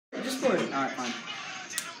forward. Alright, fine.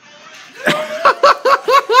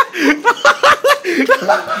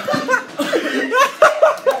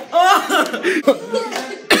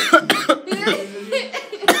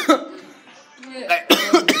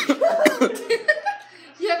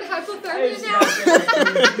 You have hypothermia now?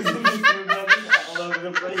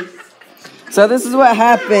 So this is what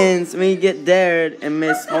happens when you get dared in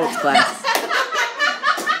Miss Holt's class.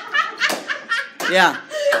 Yeah.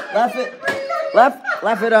 Laugh it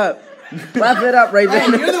up. Laugh it up, Raven. Hey,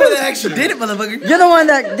 you're the one that actually did it, motherfucker. You're the one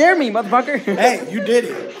that dared me, motherfucker. Hey, you did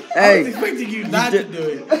it. Hey. I was expecting you not to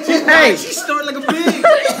do it. Hey. She snorted like a pig.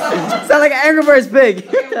 Sound like an Angry Birds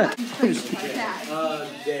pig.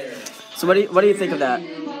 Dare. So what do you think of that?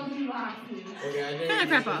 Kind of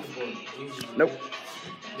crap off. Nope.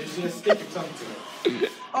 Just gonna stick your tongue to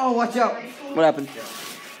it. Oh, watch out. What happened?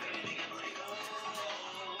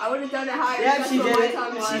 I would have done it higher. Yeah, That's she what did my it.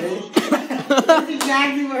 tongue was. That's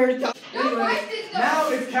exactly what her tongue. Anyway, now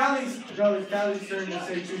it's Callie's turn to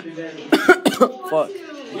say truth and dare. Fuck.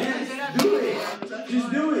 Yes, do it. Just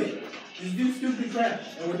do it. Just do stupid crap,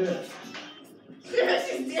 and we're done.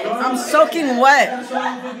 I'm soaking wet. Start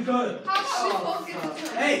off with the color.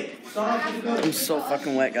 Hey, start off with the color. I'm so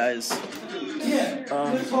fucking wet, guys. Yeah.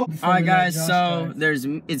 Alright, guys. So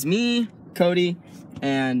it's me, Cody,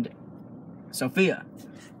 and Sophia.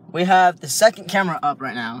 We have the second camera up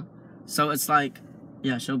right now, so it's like,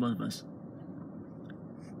 yeah, show both of us.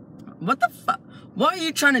 What the fuck? What are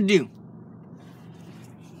you trying to do?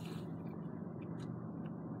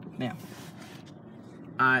 Yeah.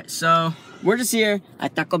 Alright, so we're just here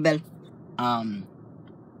at Taco Bell. Fuck.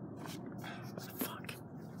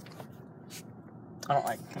 I don't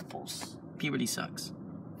like pimples. Puberty sucks.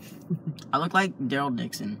 I look like Daryl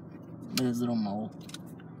Dixon with his little mole.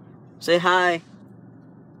 Say hi.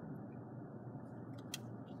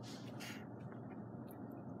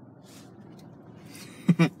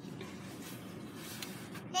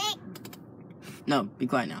 No, be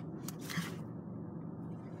quiet now.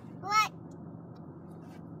 What?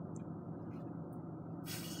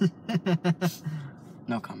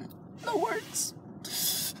 No comment. No words.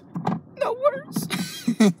 No words.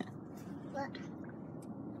 What?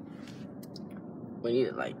 We need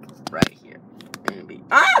it like right here. And be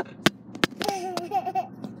ah!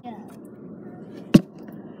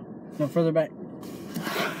 No, further back.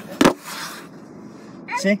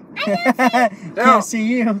 See? Can't see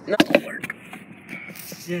you. No.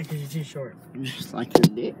 Yeah, because you're too short. Just like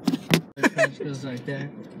your dick. It goes like that.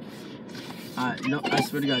 Alright, no, I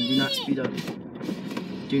swear to God, do not speed up.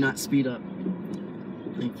 Do not speed up.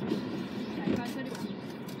 Thank you.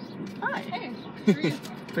 Hi. Hey, how are you?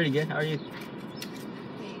 Pretty good. How are you?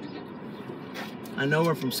 I know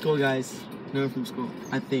we're from school, guys. I know we're from school.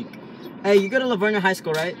 I think. Hey, you go to Laverna High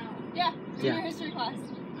School, right? Yeah, Yeah. your history class.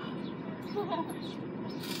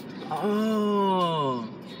 Oh.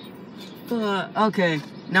 Okay.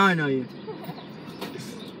 Now I know you.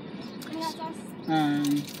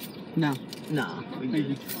 No. No.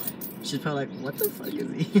 She's probably like, what the fuck is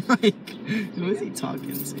he? Like, who is he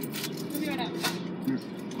talking to?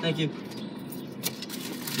 Thank you.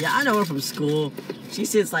 Yeah, I know her from school. She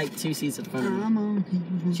sits like 2 seats in front of me.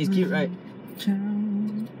 She's cute, right?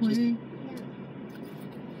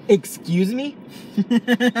 Excuse me?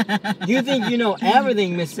 You think you know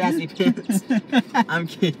everything, Miss Sassy Pants? I'm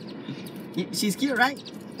kidding. She's cute, right?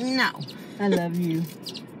 No. I love you.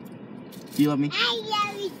 Do you love me? I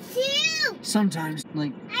love you too. Sometimes.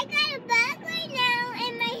 Like, I got a bug right now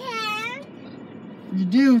in my hair. you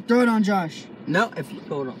do. Throw it on Josh. No, if you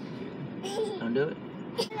hold on. Don't do it.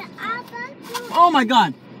 Oh my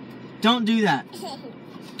God. Don't do that.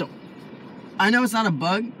 Don't. I know it's not a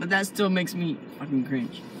bug, but that still makes me fucking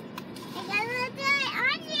cringe. I'm gonna do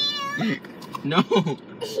it on you. No. I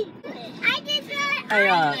just do it Hey,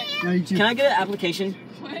 on you. can I get an application?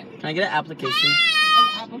 What? Can I get an application?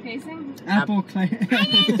 Application?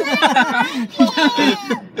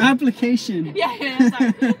 Application. Yeah,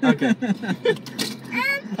 sorry. Okay.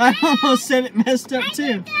 I almost said it messed up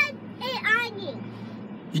too. I did it on you.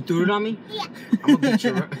 You threw it on me? Yeah. I'm gonna beat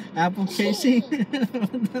you. Application.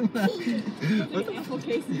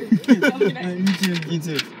 Application. You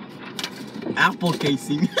too. Apple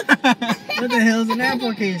casing. What the hell is an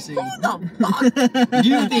apple casing? Who the fuck do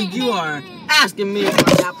you think you are asking me for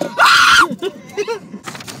an apple?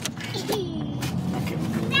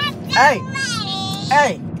 Hey!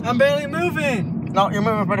 Hey! I'm barely moving. No, you're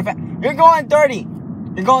moving pretty fast. You're going 30.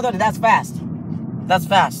 You're going 30. That's fast. That's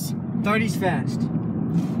fast. 30's fast.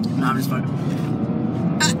 No, I'm just fucking.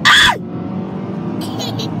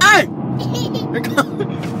 Hey! You're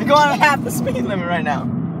going at half the speed limit right now.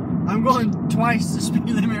 I'm going twice the speed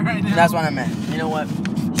limit right now. That's what I meant. You know what?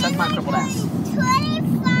 That's my crippled ass.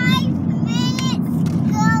 25 minutes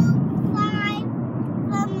go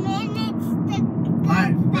 5 minutes to go.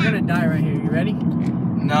 Alright, we're gonna die right here. You ready?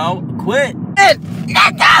 No, quit. Hey!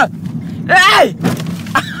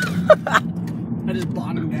 I just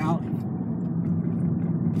bottomed out.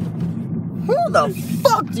 Who the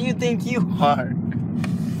fuck do you think you are?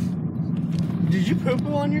 Did you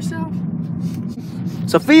poo-poo on yourself?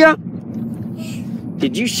 Sophia?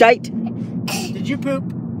 Did you shite? Did you poop?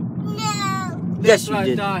 No. Yes, That's what you I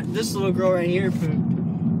did. thought. This little girl right here pooped.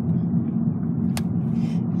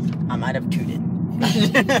 I might have tooted.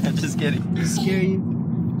 Just kidding. Did it scare you?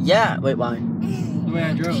 Yeah, wait, why? The way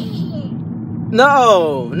I drove.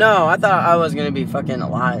 No, I thought I was gonna be fucking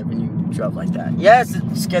alive when you drove like that. Yes,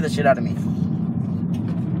 it scared the shit out of me. I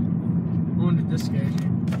wonder if this scares you.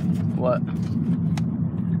 What?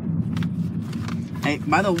 Hey,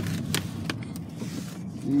 by the...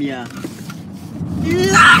 Yeah.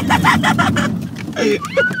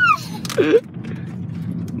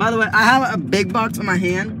 By the way, I have a big box on my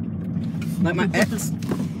hand. Like my ex.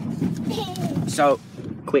 So,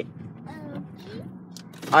 quit.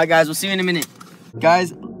 Alright guys, we'll see you in a minute.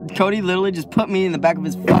 Guys, Cody literally just put me in the back of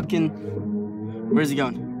his fucking... Where's he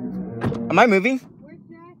going? Am I moving?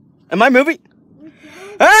 Am I moving?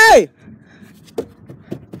 Hey!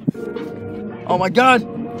 Oh my god!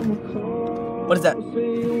 What is that?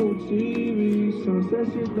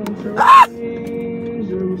 Ah!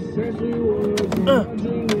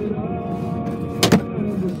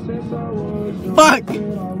 Fuck!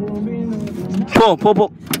 Pull.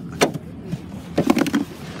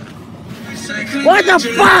 What the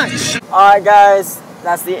fuck? Alright guys,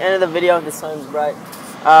 that's the end of the video. The sun's bright.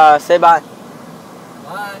 Say bye.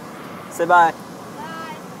 Bye. Say bye.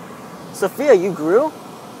 Sophia, you grew?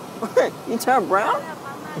 You turned brown?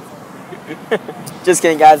 Just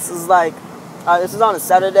kidding, guys. This is like, this is on a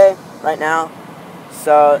Saturday right now.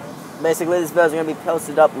 So, basically, this video is going to be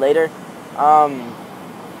posted up later.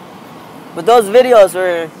 But those videos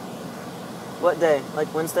were, what day?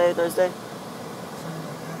 Like Wednesday, Thursday?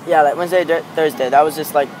 Yeah, like Wednesday, Thursday. That was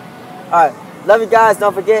just like, alright. Love you guys.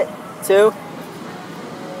 Don't forget to.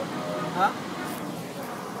 Huh?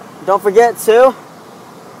 Don't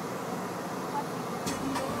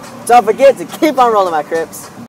forget to keep on rolling my crips.